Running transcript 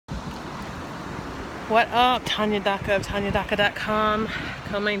What up? Tanya Daka of TanyaDaka.com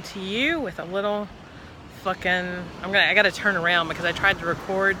coming to you with a little fucking... I gotta turn around because I tried to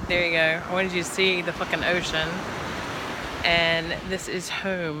record. There you go. I wanted you to see the fucking ocean. And this is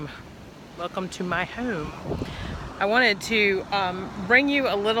home. Welcome to my home. I wanted to bring you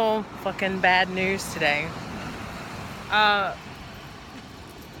a little fucking bad news today.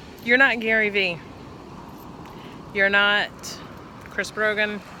 You're not Gary Vee. You're not Chris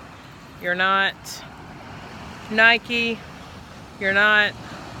Brogan. You're not Nike. You're not,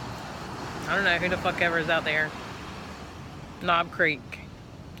 I don't know who the fuck ever is out there. Knob Creek.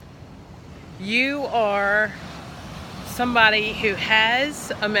 You are somebody who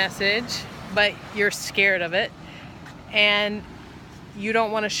has a message, but you're scared of it. And you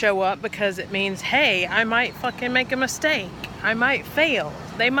don't want to show up because it means, hey, I might fucking make a mistake. I might fail.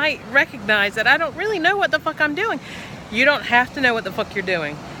 They might recognize that I don't really know what the fuck I'm doing. You don't have to know what the fuck you're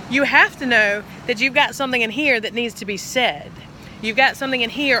doing. You have to know that you've got something in here that needs to be said. You've got something in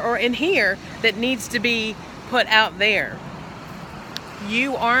here or in here that needs to be put out there.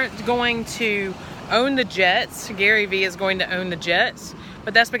 You aren't going to own the Jets. Gary Vee is going to own the Jets.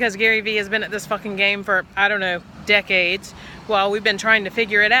 But that's because Gary Vee has been at this fucking game for, I don't know, decades, while we've been trying to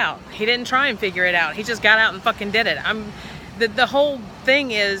figure it out. He didn't try and figure it out. He just got out and fucking did it. The whole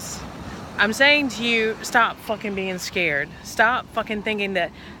thing is, I'm saying to you, stop fucking being scared. Stop fucking thinking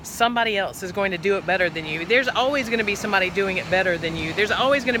that somebody else is going to do it better than you. There's always going to be somebody doing it better than you. There's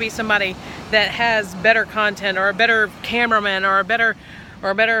always going to be somebody that has better content, or a better cameraman, or a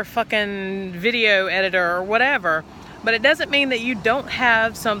better fucking video editor, or whatever. But it doesn't mean that you don't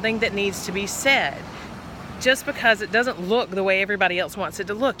have something that needs to be said. Just because it doesn't look the way everybody else wants it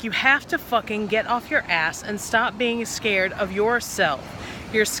to look. You have to fucking get off your ass and stop being scared of yourself.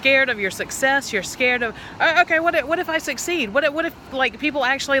 You're scared of your success. You're scared of, okay, what if I succeed? What if like people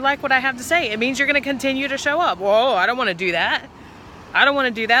actually like what I have to say? It means you're going to continue to show up. Whoa, I don't want to do that. I don't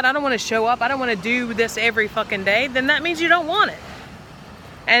want to do that. I don't want to show up. I don't want to do this every fucking day. Then that means you don't want it.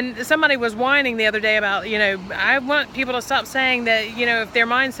 And somebody was whining the other day about, I want people to stop saying that, if their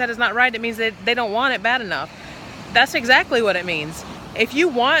mindset is not right, it means that they don't want it bad enough. That's exactly what it means. If you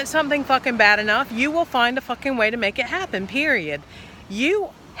want something fucking bad enough, you will find a fucking way to make it happen, period. You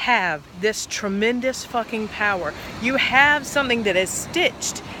have this tremendous fucking power. You have something that is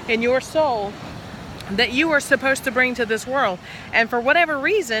stitched in your soul that you are supposed to bring to this world. And for whatever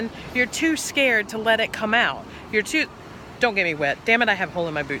reason, you're too scared to let it come out. Don't get me wet. Damn it, I have a hole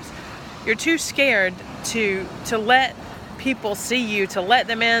in my boots. You're too scared to let people see you, to let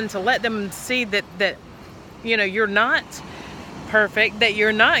them in, to let them see that you're not perfect, that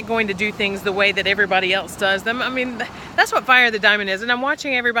you're not going to do things the way that everybody else does them. I mean, that's what Fire the Diamond is. And I'm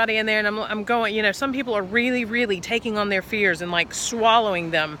watching everybody in there, and I'm going, some people are really, really taking on their fears and like swallowing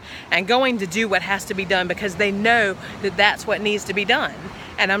them and going to do what has to be done because they know that that's what needs to be done.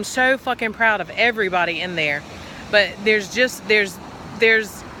 And I'm so fucking proud of everybody in there. But there's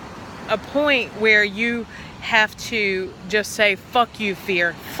a point where you have to just say, fuck you,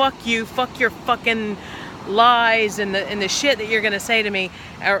 fear. Fuck you, fuck your fucking lies and the shit that you're gonna say to me,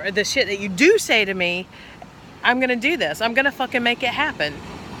 or the shit that you do say to me. I'm gonna do this. I'm gonna fucking make it happen.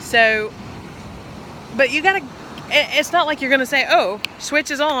 So, but you gotta, it's not like you're gonna say, oh,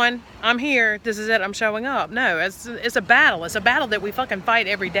 switch is on, I'm here, this is it, I'm showing up. No, it's a battle. It's a battle that we fucking fight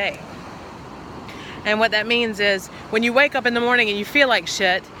every day. And what that means is, when you wake up in the morning and you feel like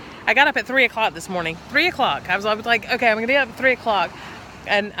shit. I got up at 3 o'clock this morning. 3 o'clock. I was like, okay, I'm gonna get up at 3 o'clock.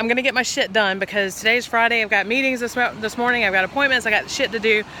 And I'm gonna get my shit done because today's Friday. I've got meetings this morning. I've got appointments. I got shit to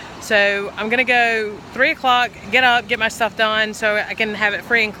do. So I'm gonna go 3 o'clock, get up, get my stuff done so I can have it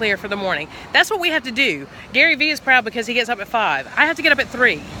free and clear for the morning. That's what we have to do. Gary Vee is proud because he gets up at 5. I have to get up at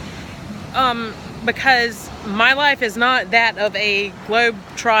 3. Because my life is not that of a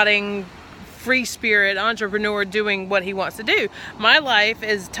globe-trotting, free spirit entrepreneur doing what he wants to do. My life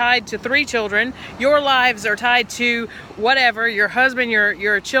is tied to 3 children. Your lives are tied to whatever, your husband,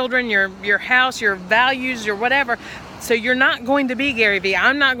 your children, your house, your values, your whatever. So you're not going to be Gary Vee.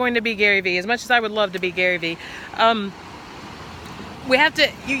 I'm not going to be Gary Vee, as much as I would love to be Gary Vee. We have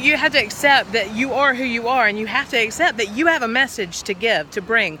to, you have to accept that you are who you are, and you have to accept that you have a message to give, to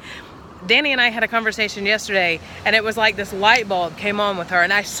bring. Danny and I had a conversation yesterday, and it was like this light bulb came on with her,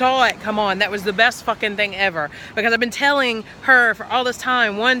 and I saw it come on. That was the best fucking thing ever, because I've been telling her for all this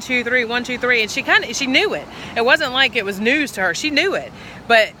time, 1, 2, 3, 1, 2, 3, and she knew it. It wasn't like it was news to her. She knew it,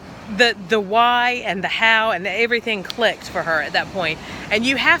 but the why and the how and everything clicked for her at that point. And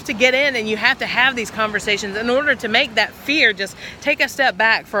you have to get in and you have to have these conversations in order to make that fear just take a step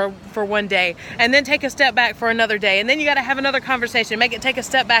back for one day, and then take a step back for another day, and then you got to have another conversation, make it take a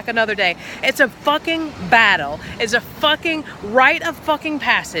step back another day. It's a fucking battle. It's a fucking rite of fucking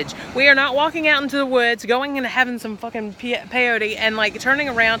passage. We are not walking out into the woods, going and having some fucking peyote and like turning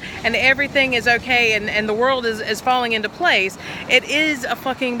around and everything is okay and the world is falling into place. It is a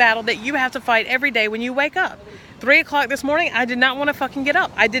fucking battle that you have to fight every day when you wake up. 3 o'clock this morning, I did not want to fucking get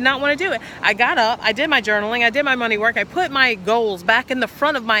up. I did not want to do it. I got up, I did my journaling, I did my money work, I put my goals back in the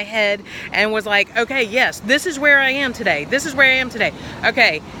front of my head and was like, okay, yes, this is where I am today. This is where I am today.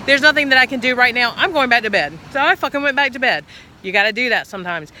 Okay, there's nothing that I can do right now. I'm going back to bed. So I fucking went back to bed. You got to do that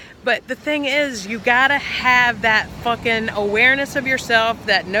sometimes. But the thing is, you got to have that fucking awareness of yourself,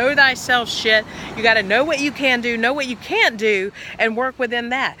 that know thyself shit. You got to know what you can do, know what you can't do, and work within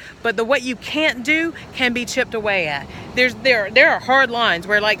that. But the what you can't do can be chipped away at. There are hard lines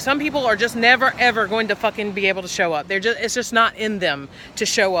where like some people are just never ever going to fucking be able to show up. It's just not in them to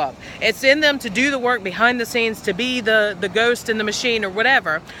show up. It's in them to do the work behind the scenes, to be the ghost in the machine or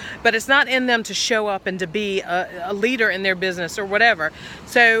whatever, but it's not in them to show up and to be a leader in their business or whatever.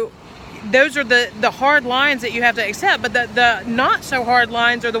 So those are the hard lines that you have to accept. But the not so hard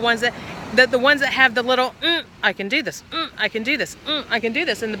lines are the ones that have the little I can do this, I can do this, I can do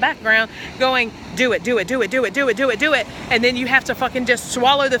this in the background going, do it, do it, do it, do it, do it, do it, do it. And then you have to fucking just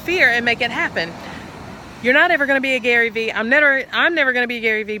swallow the fear and make it happen. You're not ever going to be a Gary Vee. I'm never going to be a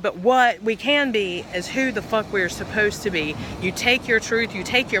Gary Vee, but what we can be is who the fuck we're supposed to be. You take your truth, you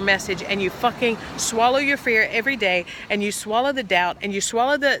take your message, and you fucking swallow your fear every day, and you swallow the doubt, and you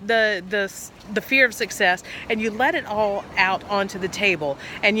swallow the fear of success, and you let it all out onto the table,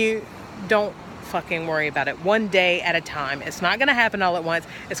 and you don't fucking worry about it. One day at a time. It's not going to happen all at once.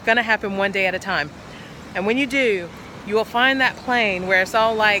 It's going to happen one day at a time. And when you do, you will find that plane where it's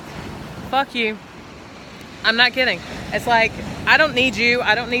all like, fuck you. I'm not kidding. It's like, I don't need you.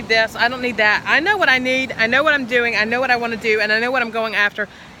 I don't need this. I don't need that. I know what I need. I know what I'm doing. I know what I want to do. And I know what I'm going after.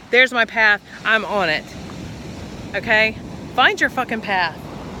 There's my path. I'm on it. Okay? Find your fucking path.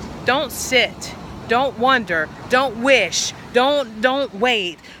 Don't sit. Don't wonder. Don't wish. Don't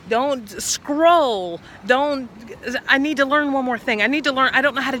wait. Don't scroll. I need to learn one more thing. I need to learn. I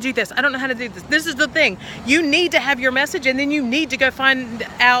don't know how to do this. I don't know how to do this. This is the thing. You need to have your message, and then you need to go find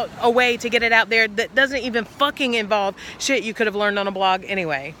out a way to get it out there that doesn't even fucking involve shit you could have learned on a blog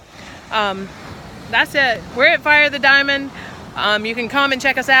anyway. That's it. We're at Fire the Diamond. You can come and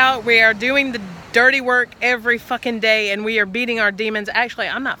check us out. We are doing the dirty work every fucking day, and we are beating our demons. Actually,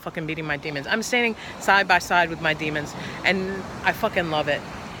 I'm not fucking beating my demons. I'm standing side by side with my demons, and I fucking love it.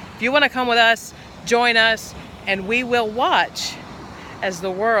 If you want to come with us, join us, and we will watch as the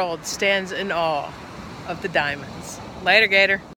world stands in awe of the diamonds. Later, Gator.